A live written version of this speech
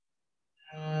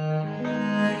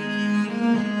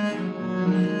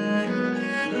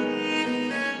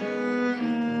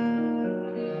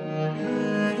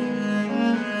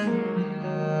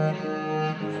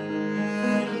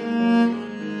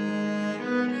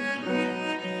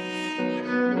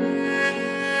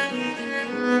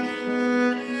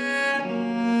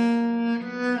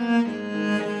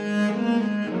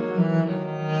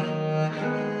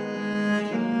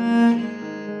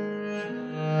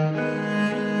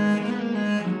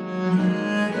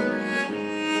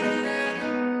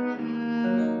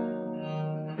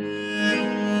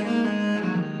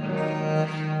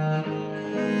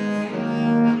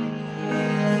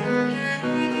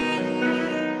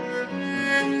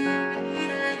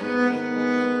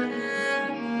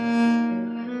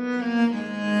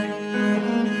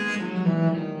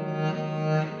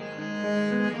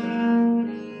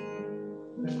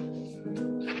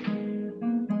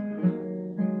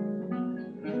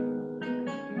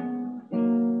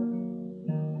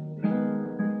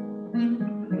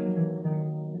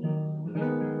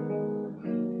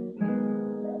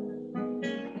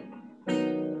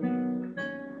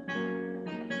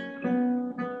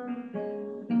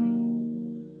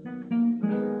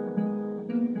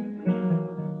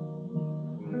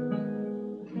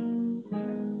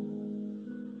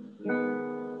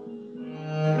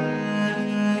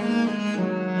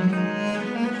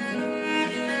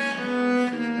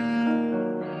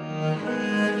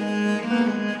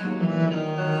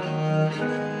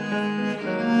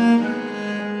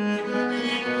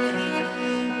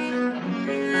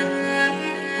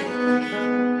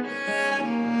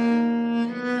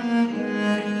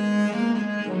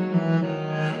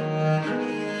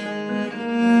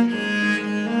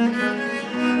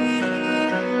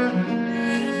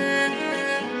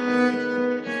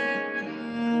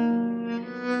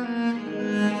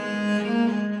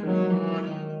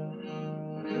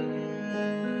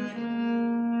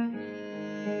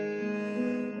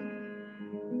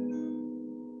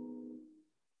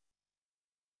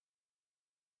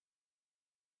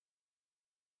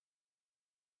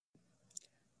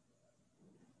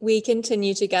We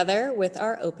continue together with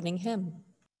our opening hymn.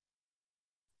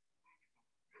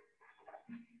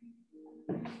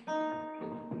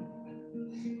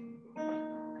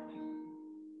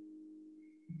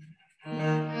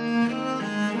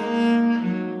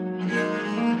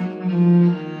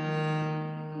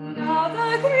 Now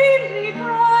the green leaf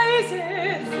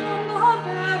rises from the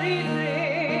buried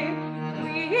grave,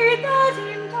 we that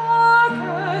in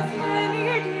darkness many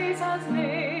days has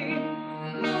lain.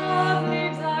 Love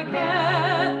lives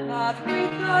again, that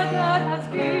with the dead has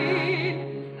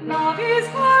been. Love is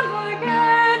come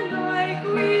again, like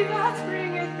we that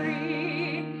springeth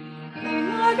green. In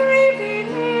the grave they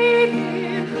laid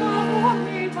him, love won't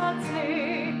wait and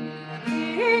slay,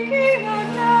 thinking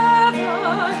that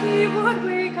never he would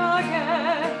wake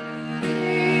again.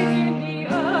 Laid in the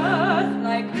earth,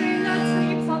 like rain that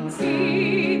sleeps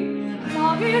unseen.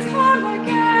 Love is come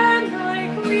again,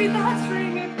 like we that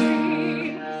springeth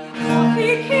green. Love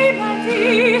became at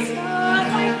Easter,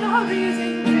 like the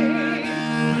risen day.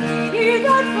 He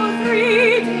that for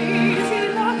 3 days in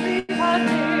the grave had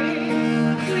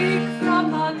lain. Quick from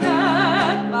the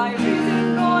dead, my risen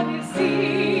Lord is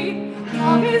seen.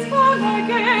 Love is come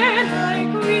again,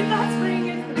 like wheat that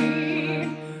springeth green.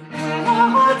 When our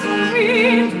hearts are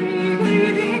weary,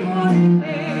 grieving or in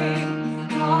pain,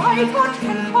 thy touch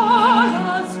can call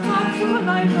us back to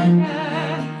life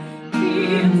again.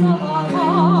 Fields of our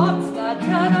hearts that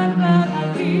dead and bare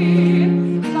had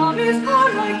been, love is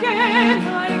come again,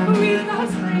 like wheat that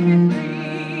springeth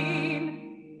green.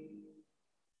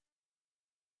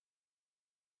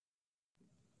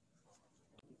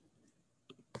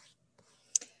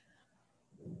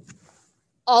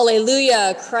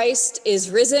 Alleluia, Christ is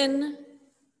risen.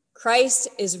 Christ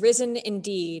is risen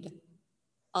indeed.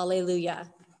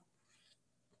 Alleluia.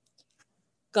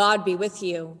 God be with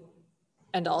you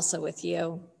and also with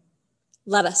you.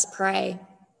 Let us pray.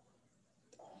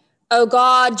 O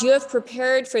God, you have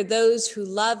prepared for those who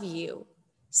love you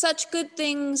such good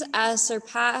things as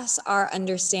surpass our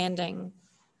understanding.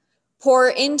 Pour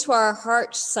into our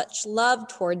hearts such love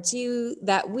towards you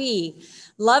that we,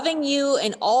 loving you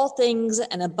in all things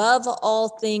and above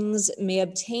all things, may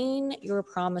obtain your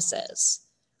promises,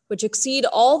 which exceed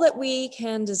all that we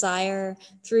can desire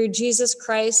through Jesus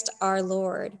Christ our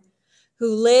Lord,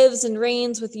 who lives and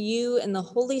reigns with you in the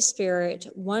Holy Spirit,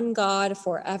 one God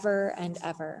forever and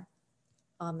ever.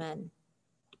 Amen.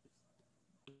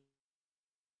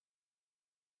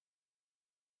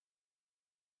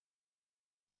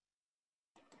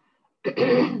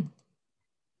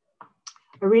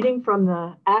 A reading from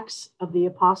the Acts of the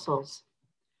Apostles.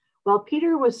 While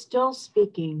Peter was still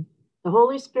speaking, the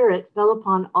Holy Spirit fell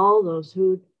upon all those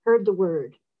who heard the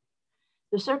word.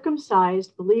 The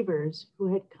circumcised believers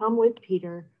who had come with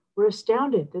Peter were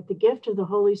astounded that the gift of the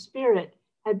Holy Spirit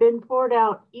had been poured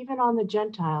out even on the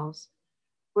Gentiles,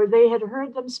 for they had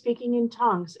heard them speaking in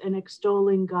tongues and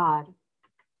extolling God.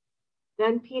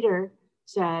 Then Peter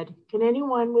said, "Can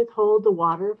anyone withhold the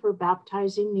water for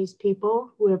baptizing these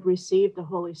people who have received the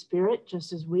Holy Spirit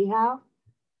just as we have?"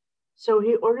 So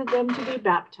he ordered them to be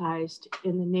baptized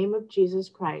in the name of Jesus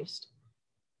Christ.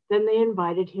 Then they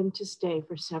invited him to stay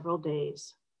for several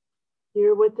days.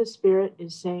 Hear what the Spirit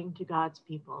is saying to God's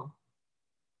people.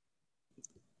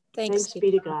 Thanks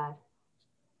be to God.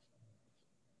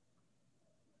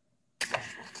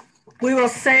 We will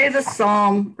say the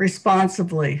psalm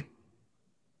responsively.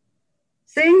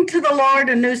 Sing to the Lord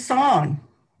a new song.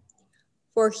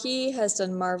 For he has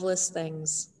done marvelous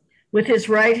things. With his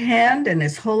right hand and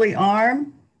his holy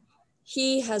arm,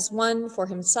 he has won for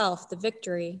himself the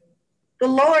victory. The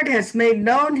Lord has made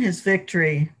known his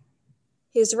victory.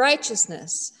 His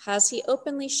righteousness has he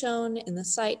openly shown in the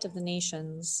sight of the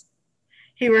nations.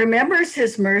 He remembers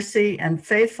his mercy and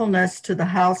faithfulness to the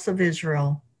house of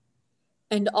Israel.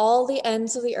 And all the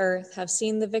ends of the earth have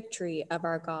seen the victory of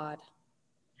our God.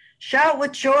 Shout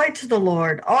with joy to the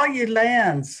Lord, all ye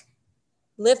lands.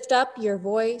 Lift up your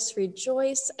voice,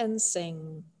 rejoice and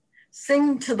sing.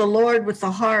 Sing to the Lord with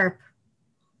the harp.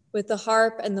 With the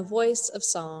harp and the voice of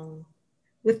song.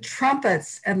 With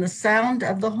trumpets and the sound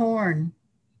of the horn.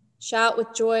 Shout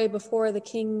with joy before the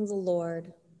King, the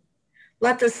Lord.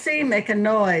 Let the sea make a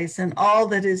noise and all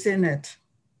that is in it.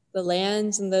 The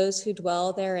lands and those who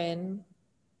dwell therein.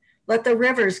 Let the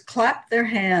rivers clap their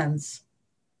hands.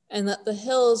 And let the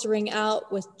hills ring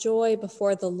out with joy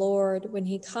before the Lord when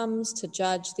he comes to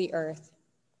judge the earth.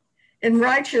 In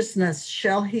righteousness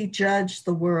shall he judge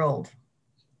the world.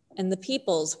 And the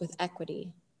peoples with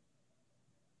equity.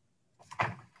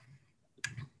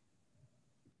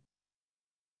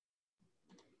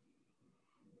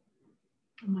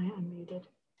 Am I unmuted?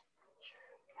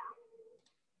 Sure,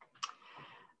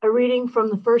 A reading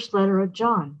from the first letter of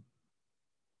John.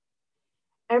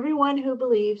 Everyone who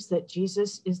believes that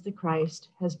Jesus is the Christ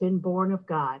has been born of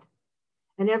God,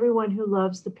 and everyone who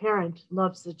loves the parent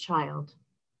loves the child.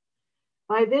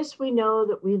 By this we know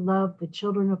that we love the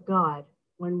children of God,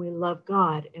 when we love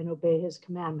God and obey his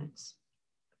commandments.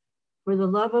 For the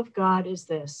love of God is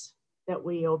this, that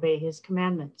we obey his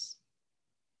commandments.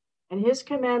 And his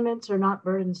commandments are not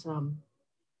burdensome,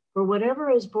 for whatever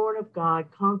is born of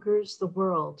God conquers the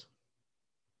world.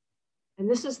 And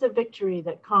this is the victory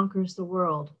that conquers the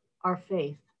world, our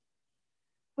faith.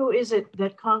 Who is it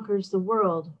that conquers the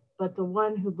world but the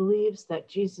one who believes that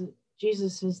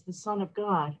Jesus is the Son of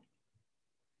God?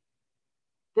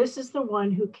 This is the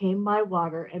one who came by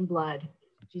water and blood,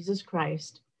 Jesus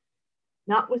Christ,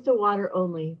 not with the water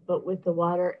only, but with the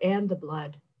water and the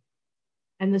blood.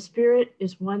 And the Spirit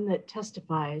is one that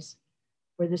testifies,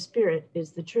 for the Spirit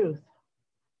is the truth.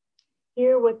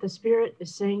 Hear what the Spirit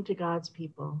is saying to God's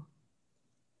people.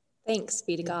 Thanks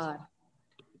be to God.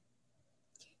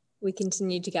 We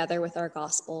continue together with our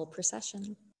gospel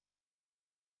procession.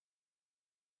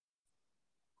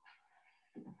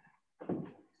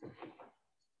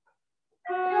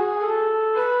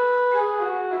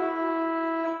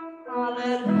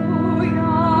 Alleluia,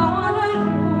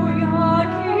 alleluia,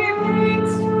 give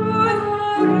thanks to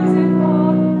the risen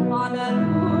Lord.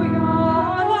 Alleluia,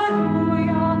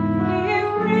 alleluia, give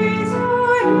praise to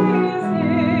his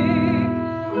name.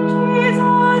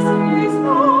 Jesus is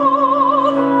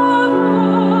Lord of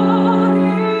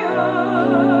the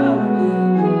earth.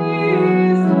 He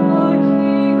is the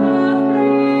King of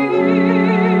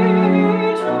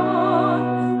creation.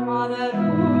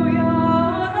 Alleluia,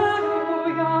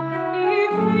 alleluia,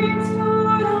 give thanks to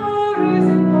the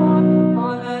risen Lord.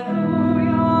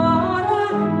 Alleluia,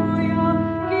 alleluia,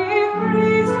 give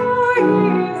praise to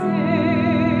his name.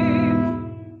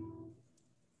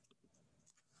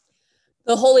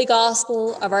 The Holy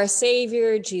Gospel of our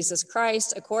Savior, Jesus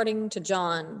Christ, according to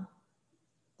John.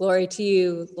 Glory to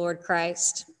you, Lord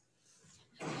Christ.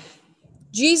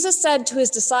 Jesus said to his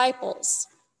disciples,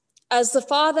 "As the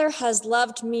Father has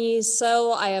loved me,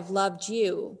 so I have loved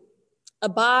you.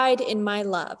 Abide in my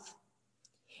love.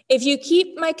 If you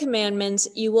keep my commandments,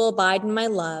 you will abide in my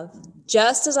love,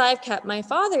 just as I have kept my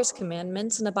Father's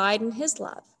commandments and abide in his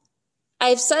love. I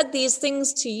have said these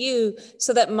things to you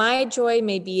so that my joy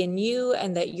may be in you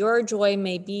and that your joy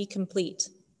may be complete.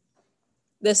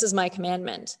 This is my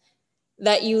commandment,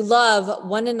 that you love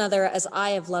one another as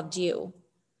I have loved you.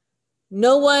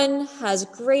 No one has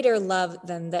greater love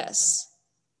than this,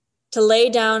 to lay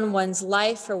down one's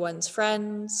life for one's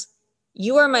friends.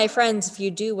 You are my friends if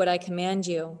you do what I command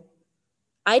you.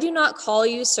 I do not call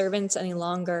you servants any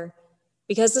longer,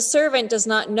 because the servant does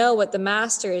not know what the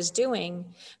master is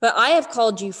doing, but I have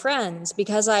called you friends,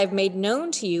 because I have made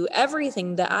known to you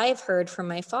everything that I have heard from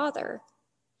my Father.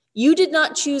 You did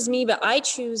not choose me, but I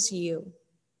choose you,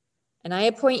 and I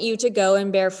appoint you to go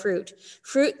and bear fruit,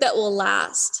 fruit that will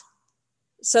last,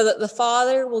 so that the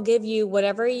Father will give you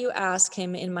whatever you ask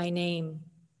him in my name.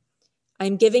 I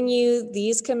am giving you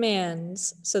these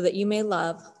commands so that you may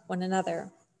love one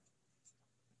another."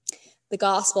 The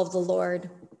Gospel of the Lord.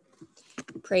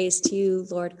 Praise to you,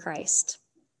 Lord Christ.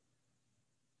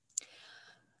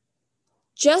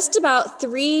 Just about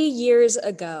 3 years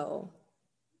ago,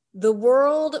 the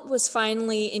world was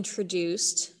finally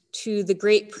introduced to the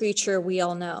great preacher we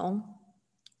all know,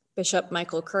 Bishop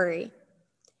Michael Curry.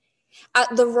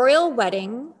 At the royal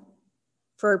wedding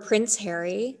for Prince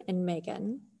Harry and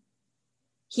Meghan,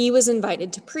 he was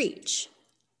invited to preach.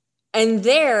 And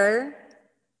there,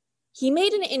 he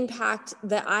made an impact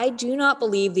that I do not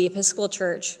believe the Episcopal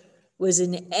Church was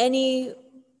in any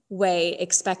way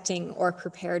expecting or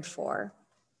prepared for.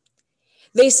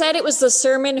 They said it was the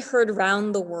sermon heard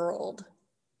round the world,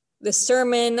 the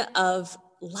sermon of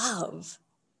love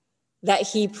that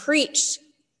he preached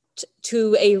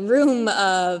to a room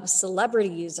of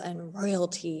celebrities and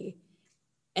royalty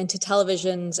and to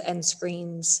televisions and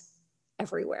screens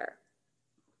everywhere.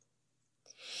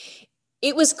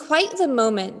 It was quite the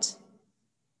moment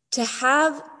to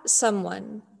have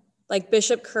someone like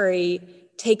Bishop Curry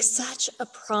take such a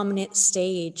prominent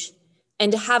stage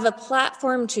and to have a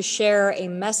platform to share a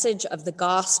message of the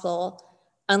gospel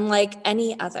unlike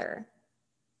any other.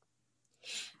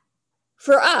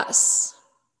 For us,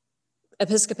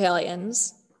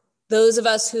 Episcopalians, those of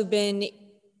us who've been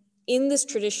in this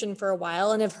tradition for a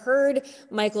while and have heard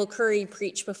Michael Curry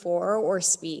preach before or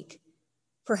speak,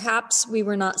 perhaps we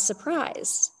were not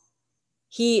surprised.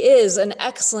 He is an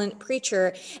excellent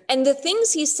preacher, and the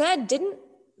things he said didn't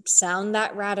sound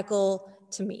that radical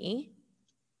to me.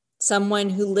 someone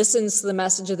who listens to the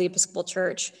message of the Episcopal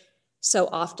Church so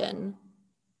often,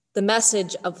 the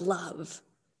message of love.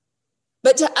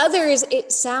 But to others,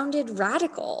 it sounded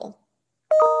radical.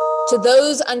 To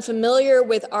those unfamiliar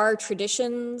with our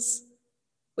traditions,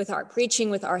 with our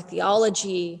preaching, with our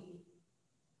theology,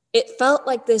 it felt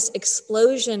like this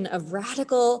explosion of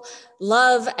radical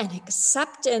love and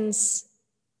acceptance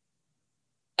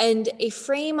and a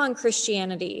frame on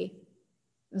Christianity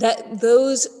that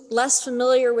those less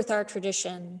familiar with our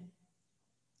tradition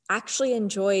actually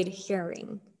enjoyed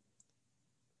hearing.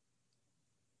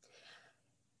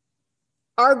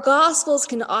 Our Gospels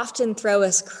can often throw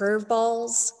us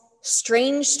curveballs,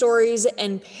 strange stories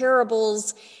and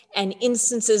parables and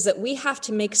instances that we have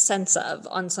to make sense of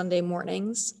on Sunday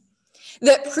mornings,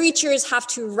 that preachers have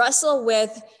to wrestle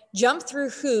with, jump through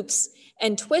hoops,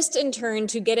 and twist and turn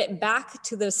to get it back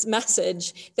to this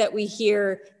message that we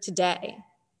hear today.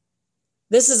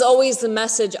 This is always the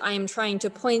message I am trying to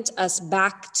point us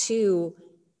back to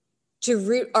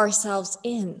root ourselves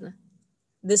in,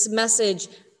 this message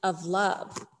of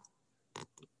love.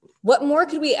 What more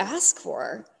could we ask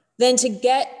for than to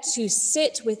get to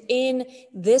sit within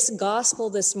this gospel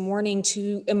this morning,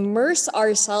 to immerse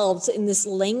ourselves in this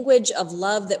language of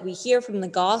love that we hear from the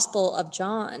Gospel of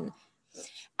John?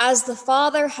 As the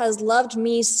Father has loved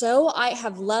me, so I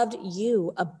have loved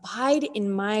you. Abide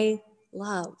in my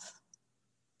love.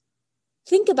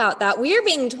 Think about that. We are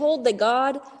being told that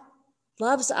God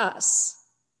loves us,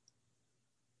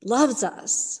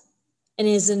 and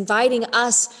is inviting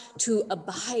us to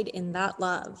abide in that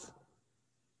love.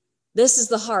 This is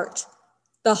the heart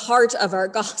of our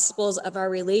Gospels, of our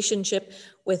relationship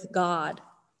with God.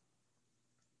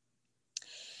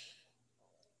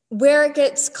 Where it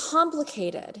gets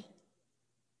complicated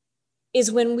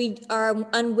is when we are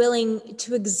unwilling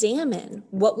to examine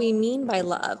what we mean by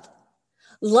love.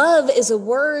 Love is a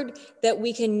word that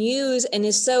we can use and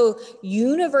is so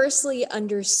universally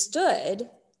understood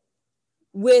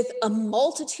with a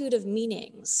multitude of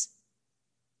meanings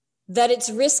that it's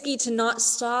risky to not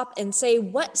stop and say,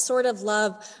 what sort of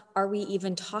love are we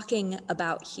even talking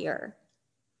about here?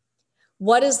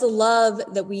 What is the love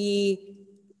that we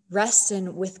rest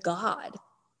in with God?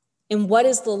 And what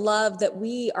is the love that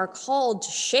we are called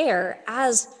to share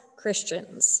as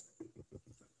Christians?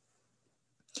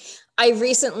 I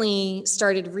recently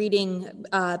started reading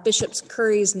Bishop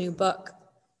Curry's new book,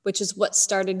 which is what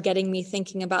started getting me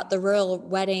thinking about the royal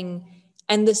wedding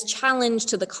and this challenge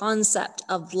to the concept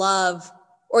of love,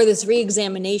 or this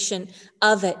re-examination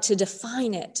of it, to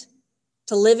define it,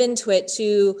 to live into it,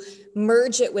 to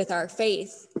merge it with our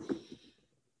faith.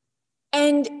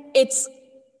 And it's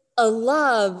a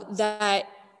love that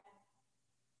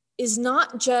is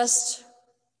not just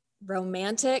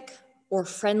romantic or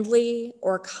friendly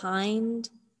or kind.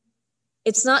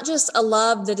 It's not just a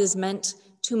love that is meant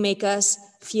to make us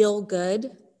feel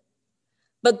good,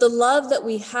 but the love that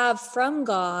we have from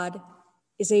God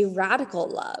is a radical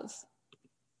love.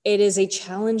 It is a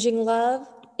challenging love.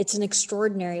 It's an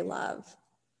extraordinary love.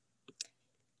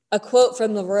 A quote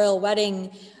from the royal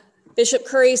wedding, Bishop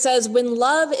Curry says, "When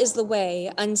love is the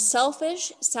way,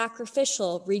 unselfish,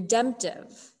 sacrificial,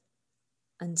 redemptive."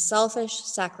 Unselfish,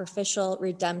 sacrificial,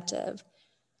 redemptive.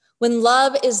 When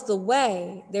love is the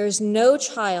way, there's no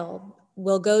child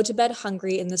will go to bed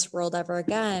hungry in this world ever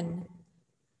again.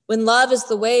 When love is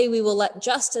the way, we will let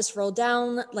justice roll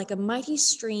down like a mighty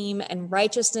stream and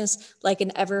righteousness like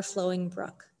an ever-flowing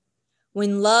brook.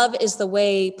 When love is the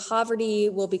way, poverty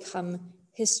will become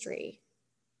history.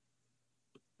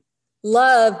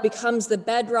 Love becomes the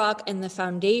bedrock and the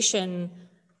foundation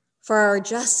for our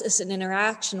justice and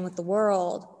interaction with the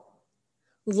world.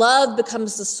 Love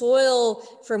becomes the soil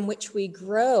from which we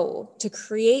grow to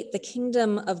create the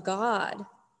kingdom of God.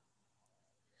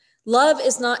 Love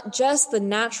is not just the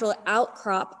natural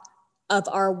outcrop of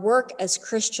our work as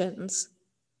Christians.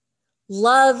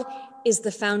 Love is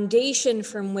the foundation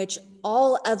from which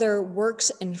all other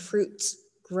works and fruits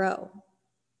grow.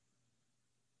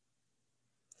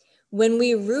 When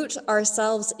we root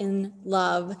ourselves in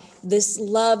love, this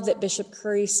love that Bishop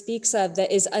Curry speaks of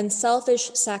that is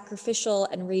unselfish, sacrificial,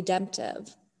 and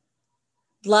redemptive,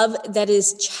 love that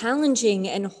is challenging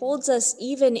and holds us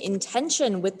even in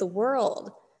tension with the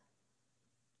world,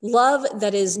 love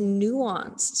that is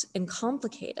nuanced and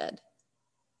complicated,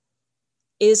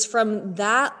 is from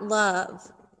that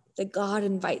love that God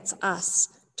invites us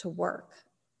to work.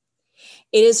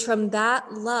 It is from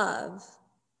that love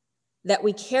that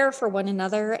we care for one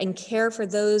another and care for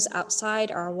those outside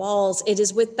our walls. It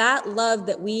is with that love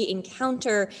that we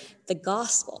encounter the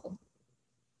gospel.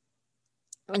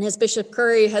 And as Bishop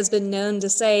Curry has been known to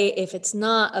say, if it's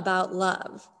not about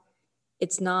love,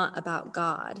 It's not about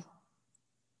God.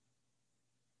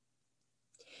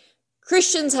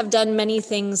 Christians have done many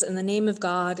things in the name of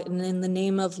God and in the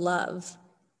name of love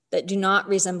that do not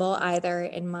resemble either,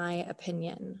 in my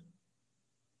opinion.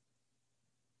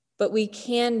 But we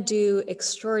can do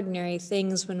extraordinary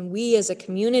things when we as a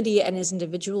community and as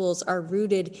individuals are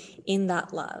rooted in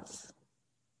that love.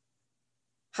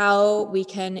 How we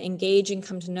can engage and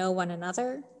come to know one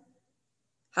another,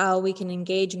 how we can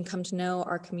engage and come to know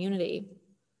our community.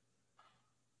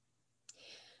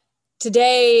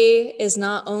 Today is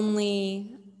not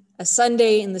only a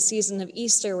Sunday in the season of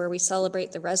Easter where we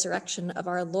celebrate the resurrection of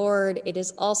our Lord, it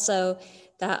is also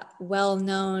that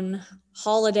well-known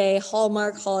holiday,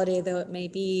 hallmark holiday though it may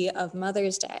be, of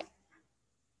Mother's Day.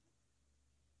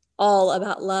 All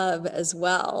about love as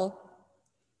well.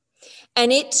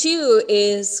 And it too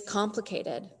is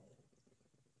complicated.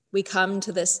 We come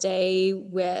to this day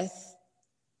with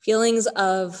feelings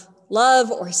of love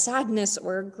or sadness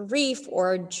or grief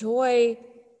or joy,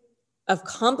 of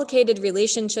complicated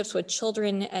relationships with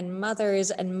children and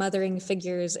mothers and mothering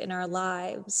figures in our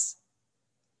lives.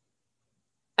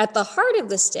 At the heart of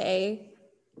this day,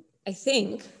 I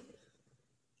think,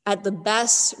 at the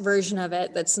best version of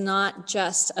it, that's not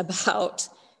just about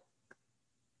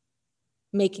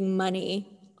making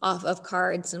money off of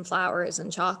cards and flowers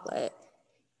and chocolate,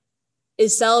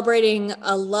 is celebrating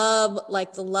a love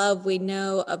like the love we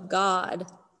know of God,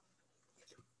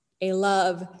 a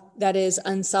love that is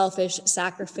unselfish,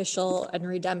 sacrificial, and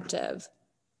redemptive.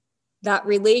 That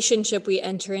relationship we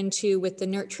enter into with the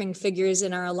nurturing figures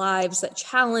in our lives that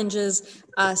challenges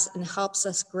us and helps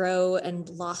us grow and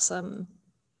blossom.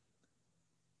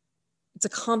 It's a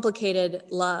complicated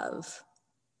love.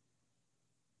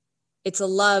 It's a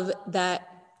love that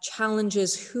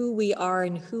challenges who we are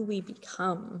and who we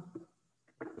become.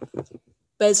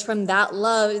 But it's from that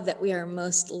love that we are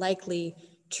most likely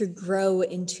to grow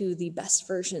into the best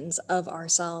versions of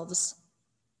ourselves.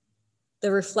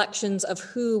 The reflections of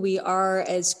who we are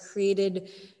as created,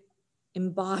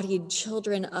 embodied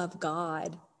children of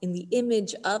God, in the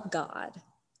image of God.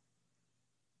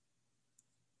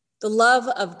 The love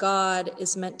of God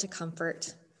is meant to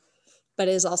comfort, but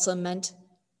is also meant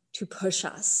to push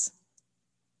us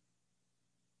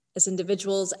as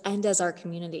individuals and as our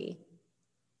community.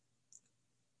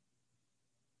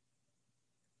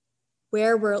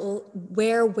 Where will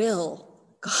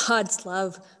God's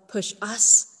love push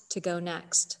us to go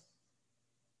next?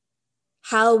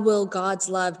 How will God's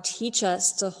love teach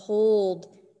us to hold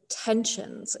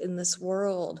tensions in this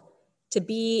world, to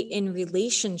be in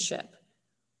relationship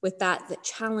with that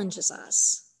challenges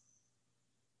us?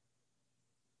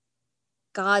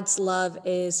 God's love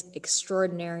is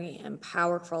extraordinary and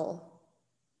powerful.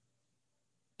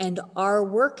 And our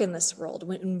work in this world,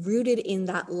 when rooted in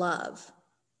that love,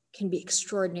 can be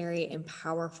extraordinary and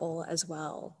powerful as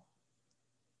well.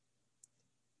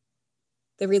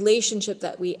 The relationship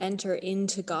that we enter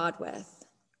into God with,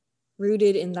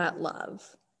 rooted in that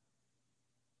love,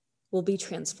 will be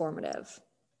transformative.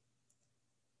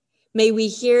 May we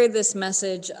hear this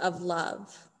message of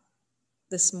love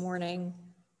this morning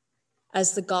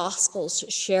as the Gospels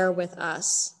share with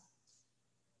us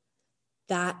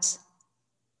that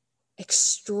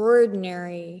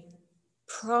extraordinary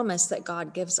promise that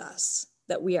God gives us,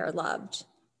 that we are loved.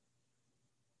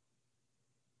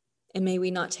 And may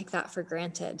we not take that for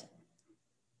granted.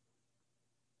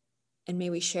 And may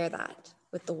we share that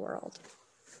with the world.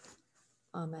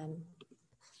 Amen.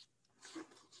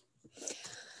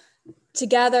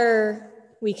 Together,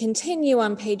 we continue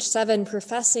on page 7,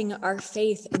 professing our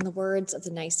faith in the words of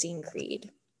the Nicene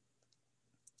Creed.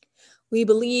 We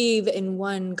believe in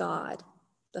one God,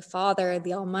 the Father,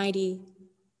 the Almighty,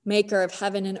 maker of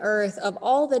heaven and earth, of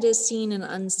all that is seen and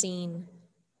unseen.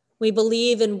 We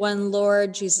believe in one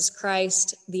Lord, Jesus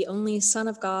Christ, the only Son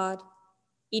of God,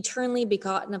 eternally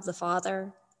begotten of the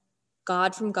Father,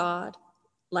 God from God,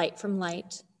 light from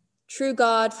light, true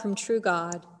God from true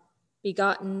God,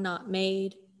 begotten, not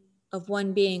made, of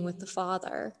one being with the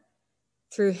Father.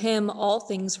 Through him all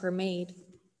things were made.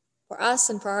 For us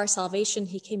and for our salvation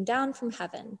he came down from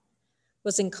heaven,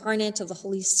 was incarnate of the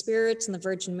Holy Spirit and the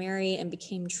Virgin Mary, and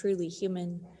became truly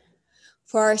human.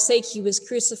 For our sake he was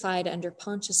crucified under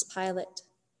Pontius Pilate.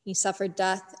 He suffered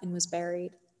death and was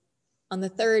buried. On the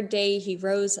third day he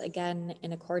rose again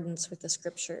in accordance with the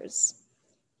Scriptures.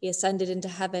 He ascended into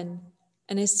heaven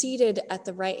and is seated at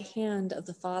the right hand of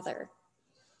the Father.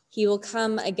 He will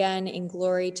come again in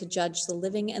glory to judge the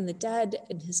living and the dead,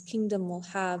 and his kingdom will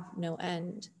have no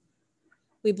end.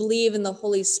 We believe in the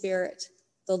Holy Spirit,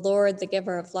 the Lord, the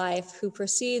giver of life, who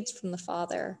proceeds from the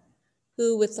Father,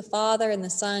 who with the Father and the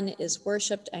Son is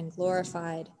worshiped and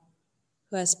glorified,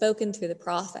 who has spoken through the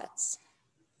prophets.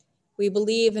 We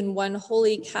believe in one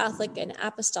holy Catholic and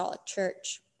Apostolic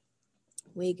Church.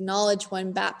 We acknowledge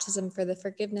one baptism for the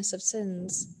forgiveness of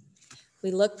sins.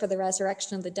 We look for the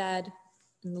resurrection of the dead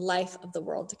and the life of the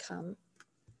world to come.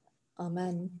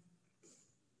 Amen.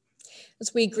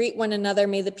 As we greet one another,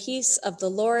 may the peace of the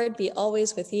Lord be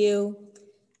always with you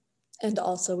and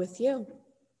also with you.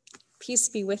 Peace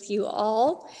be with you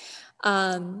all.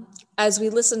 As we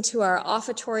listen to our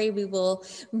offertory, we will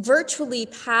virtually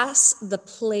pass the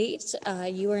plate.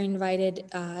 You are invited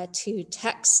to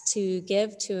text to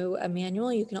give to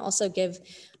Emmanuel. You can also give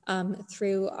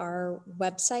through our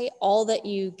website. All that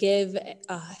you give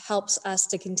helps us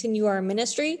to continue our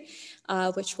ministry,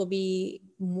 which will be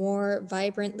more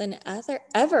vibrant than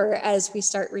ever as we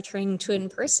start returning to in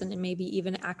person and maybe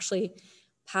even actually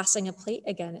passing a plate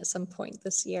again at some point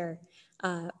this year.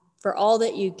 For all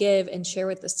that you give and share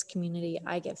with this community,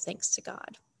 I give thanks to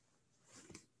God.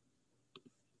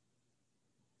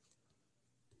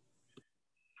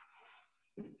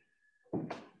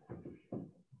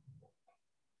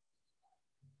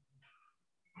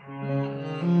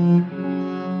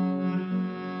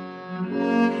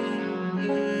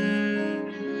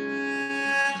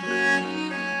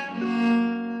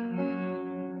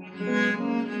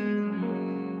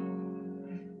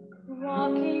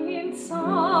 Walking in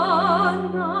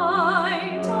sunlight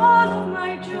all of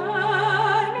my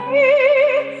journey,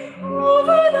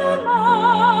 over the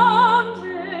mountains,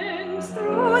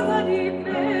 through the deep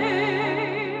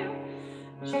vale,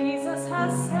 Jesus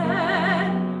has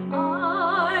said,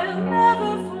 I'll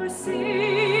never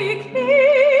forsake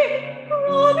thee,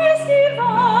 promise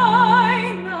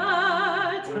divine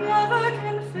that never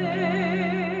can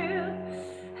fail.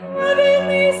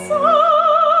 Heavenly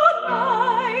sunlight,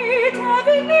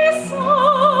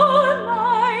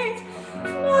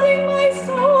 flooding my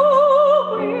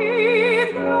soul with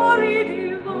glory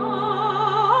divine.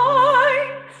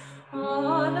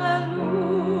 Hallelujah,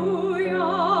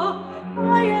 I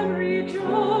am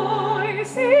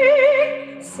rejoicing,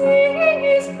 singing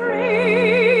his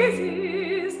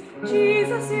praises.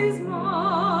 Jesus is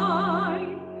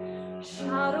mine.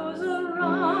 Shadows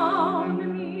around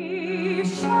me,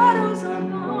 shadows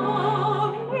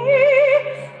above me,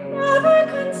 never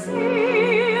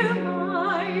conceal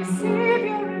my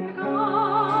Savior and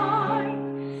guide.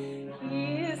 He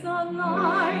is the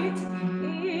light,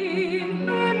 in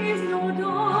him is no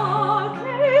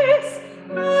darkness,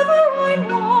 ever I'm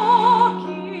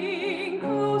walking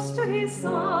close to his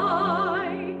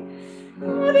side.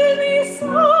 Heavenly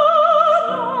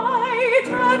sunlight,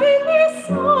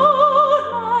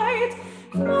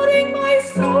 flooding my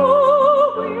soul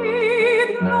with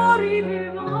glory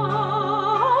divine.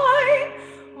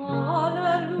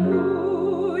 Hallelujah,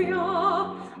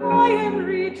 I am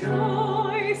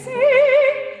rejoicing,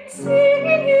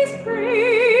 singing his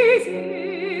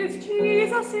praises.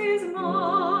 Jesus is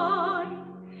mine.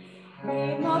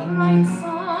 In the bright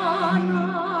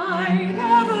sunlight,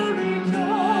 ever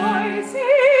rejoicing,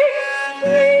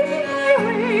 praising my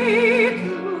way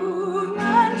to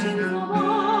mansions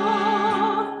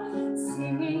above,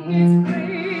 singing his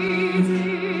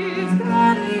praises,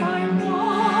 gladly I'm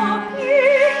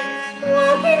walking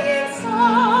in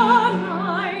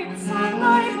sunlight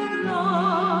of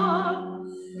love.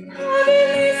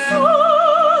 Heavenly sunlight,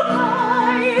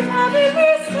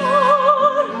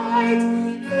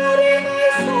 flooding my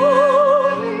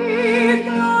soul with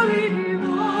glory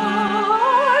divine.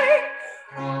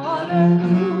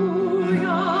 Hallelujah,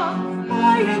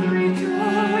 I am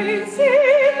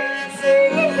rejoicing,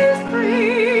 singing his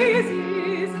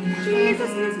praises.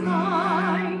 Jesus is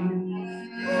mine.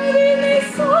 Heavenly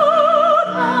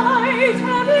sunlight,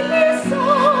 flooding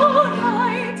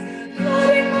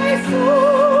my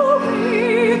soul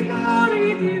with glory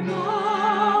divine.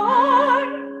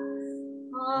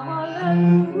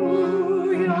 Hallelujah,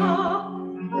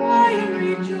 I am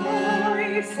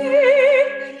rejoicing,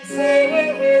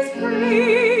 singing his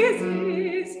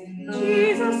praises.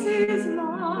 Jesus is mine.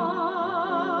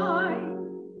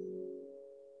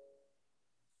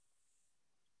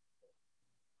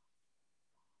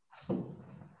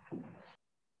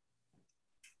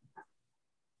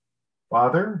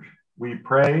 Father, we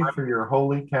pray for your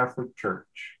holy Catholic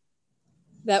Church,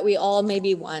 That we all may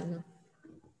be one.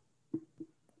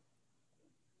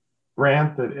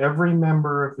 grant that every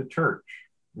member of the church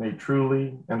may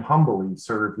truly and humbly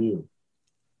serve you.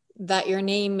 That your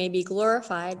name may be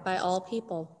glorified by all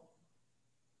people.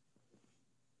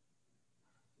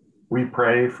 We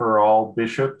pray for all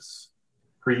bishops,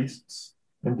 priests,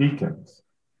 and deacons.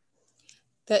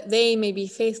 that they may be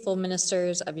faithful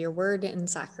ministers of your word and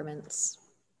sacraments.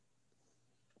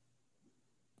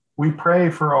 We pray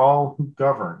for all who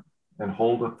govern and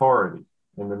hold authority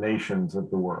in the nations of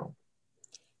the world,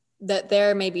 that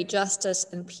there may be justice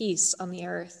and peace on the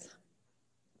earth.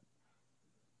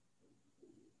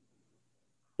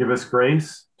 Give us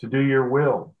grace to do your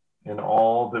will in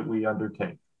all that we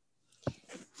undertake,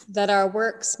 that our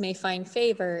works may find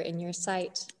favor in your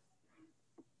sight.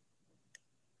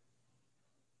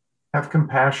 Have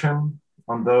compassion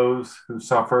on those who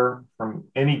suffer from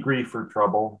any grief or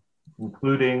trouble,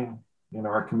 including in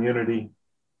our community,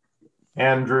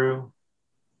 Andrew,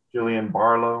 Jillian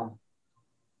Barlow,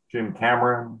 Jim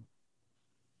Cameron,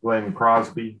 Glenn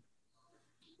Crosby,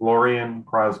 Lorian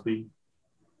Crosby,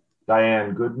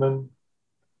 Diane Goodman,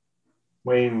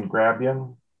 Wayne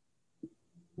Grabian,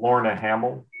 Lorna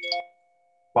Hamill,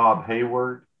 Bob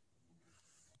Hayward,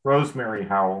 Rosemary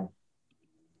Howell,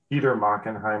 Peter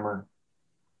Mockenheimer,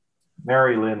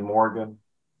 Mary Lynn Morgan,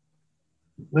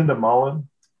 Linda Mullen,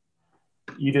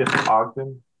 Edith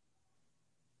Ogden,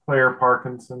 Claire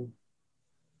Parkinson,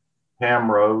 Pam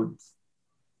Rhodes,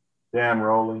 Dan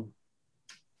Rowley,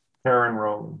 Karen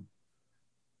Rowley,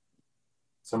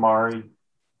 Samari,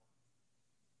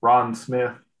 Ron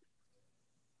Smith,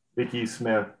 Vicki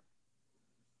Smith,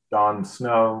 John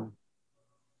Snow,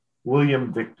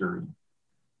 William Victory,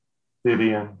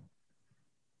 Vivian,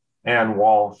 Ann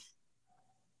Walsh,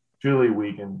 Julie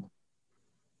Wiegand,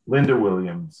 Linda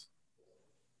Williams,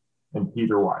 and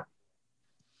Peter White.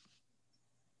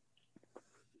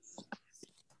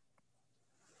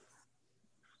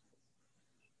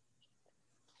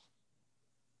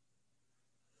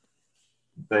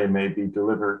 They may be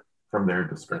delivered from their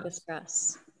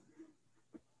distress.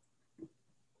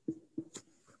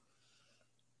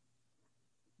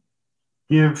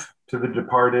 Give to the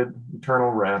departed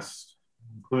eternal rest,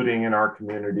 including in our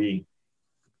community,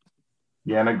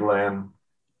 Deanna Glenn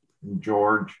and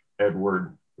George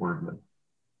Edward Wordman.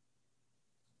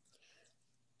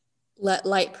 Let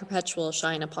light perpetual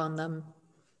shine upon them.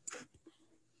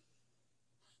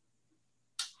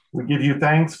 We give you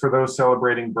thanks for those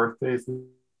celebrating birthdays,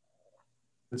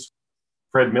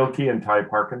 Fred Milkey and Ty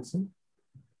Parkinson,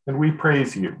 and we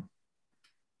praise you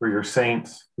for your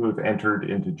saints who have entered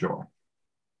into joy.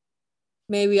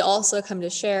 May we also come to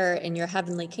share in your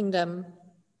heavenly kingdom.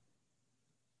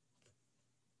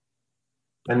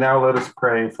 And now let us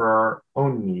pray for our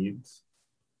own needs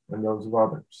and those of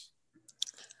others.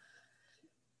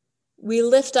 We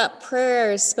lift up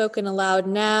prayers spoken aloud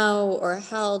now or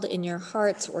held in your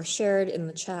hearts or shared in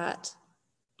the chat.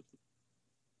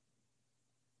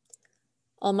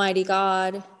 Almighty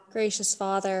God, gracious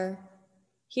Father,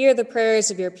 hear the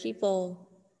prayers of your people,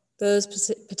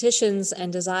 those petitions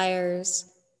and desires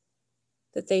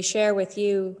that they share with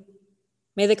you.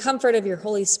 May the comfort of your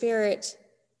Holy Spirit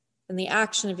and the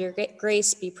action of your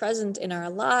grace be present in our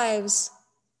lives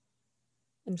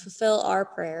and fulfill our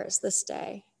prayers this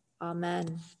day.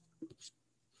 Amen.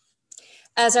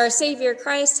 As our Savior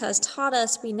Christ has taught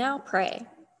us, we now pray.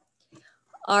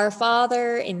 Our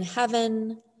Father in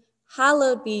heaven,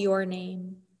 hallowed be your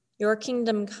name. Your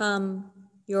kingdom come,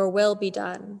 your will be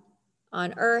done,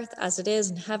 on earth as it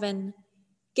is in heaven.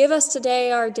 Give us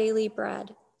today our daily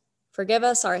bread. Forgive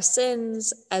us our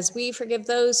sins as we forgive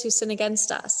those who sin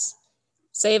against us.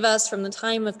 Save us from the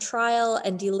time of trial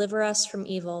and deliver us from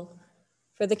evil.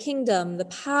 For the kingdom, the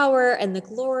power, and the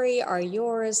glory are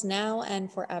yours now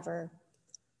and forever.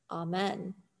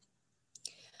 Amen.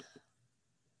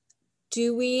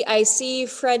 I see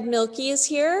Fred Milkey is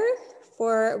here.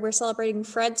 We're celebrating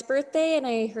Fred's birthday, and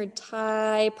I heard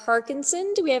Ty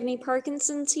Parkinson. Do we have any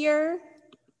Parkinsons here?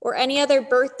 Or any other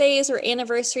birthdays or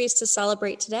anniversaries to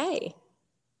celebrate today?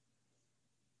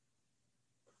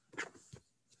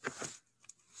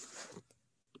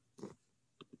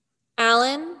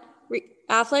 Alan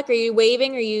Affleck, are you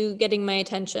waving? Or are you getting my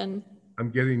attention?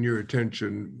 I'm getting your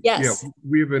attention. Yes. Yeah,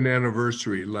 we have an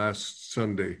anniversary last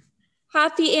Sunday.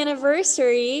 Happy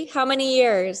anniversary. How many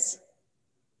years?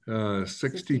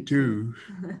 62.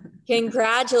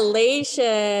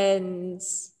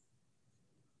 Congratulations.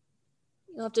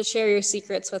 You'll have to share your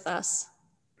secrets with us.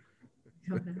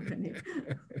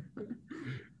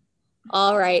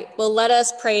 All right, well, let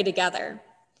us pray together.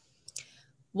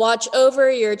 Watch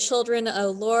over your children,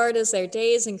 O Lord, as their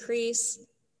days increase.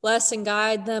 Bless and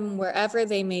guide them wherever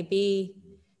they may be.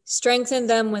 Strengthen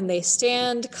them when they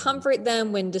stand. Comfort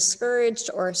them when discouraged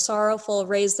or sorrowful.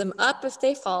 Raise them up if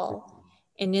they fall.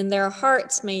 And in their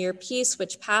hearts may your peace,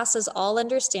 which passes all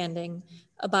understanding,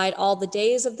 abide all the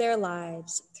days of their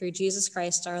lives. Through Jesus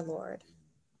Christ our Lord.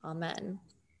 Amen.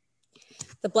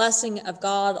 The blessing of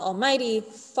God Almighty,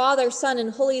 Father, Son, and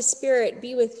Holy Spirit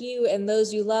be with you and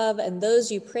those you love and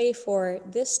those you pray for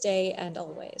this day and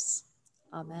always.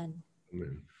 Amen.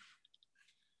 Amen.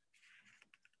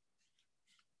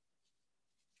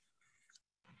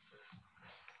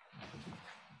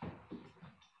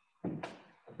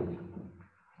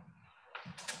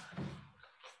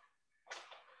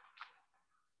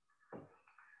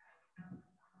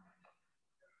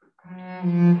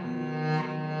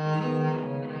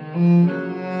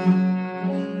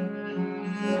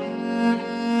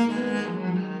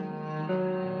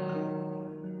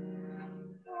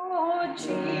 Oh,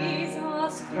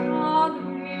 Jesus,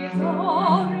 crown with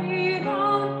glory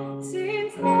now,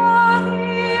 since thou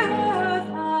the earth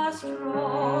hast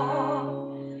trod.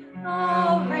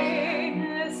 Thou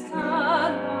reignest,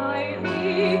 and thy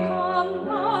thee come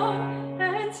down,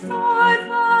 and start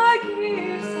the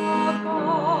gifts of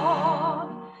God.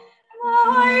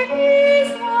 Thine is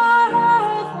the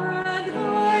health and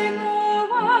thine the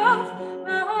wealth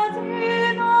that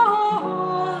in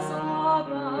halls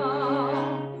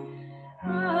abound.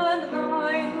 And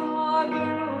thine the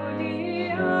beauty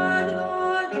and the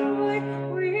joy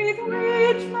with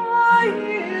which thy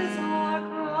years are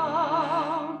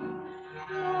crowned.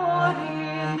 Lord,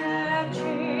 in them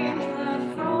change and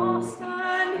frost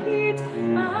and heat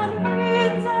and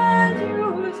winds and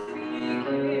dews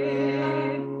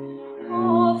begin.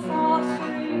 Oh,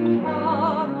 fostering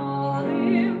power, all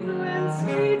influence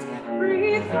sweet,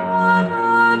 breathe from the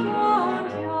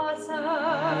bounteous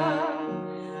earth.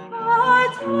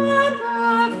 Attend the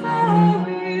fair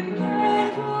with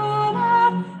gentle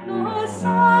air, the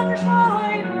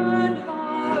sunshine and the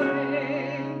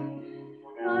rain.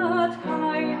 That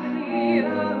kindly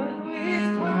earth with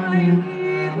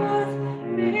timely birth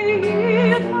may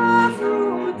yield her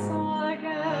fruits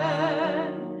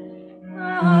again.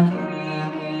 That we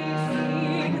may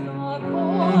seek the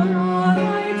polar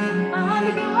light and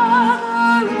gather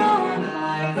round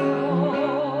thy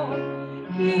throne.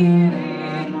 Here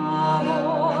in our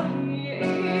holy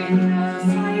angel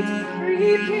sight,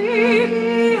 repay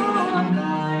beyond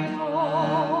thine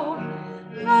own.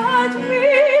 That we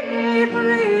may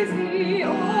praise thee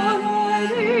all our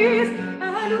days,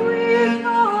 and with the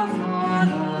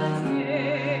Father's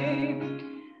name.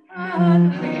 And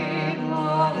may the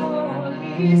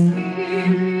Holy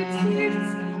Spirit's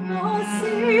gifts the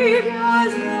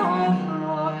Saviour's love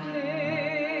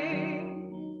proclaim.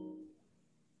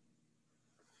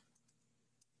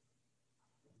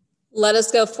 Let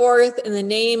us go forth in the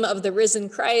name of the risen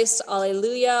Christ.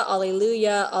 Alleluia,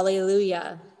 alleluia,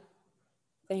 alleluia.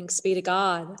 Thanks be to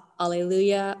God.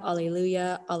 Alleluia,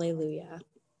 alleluia, alleluia.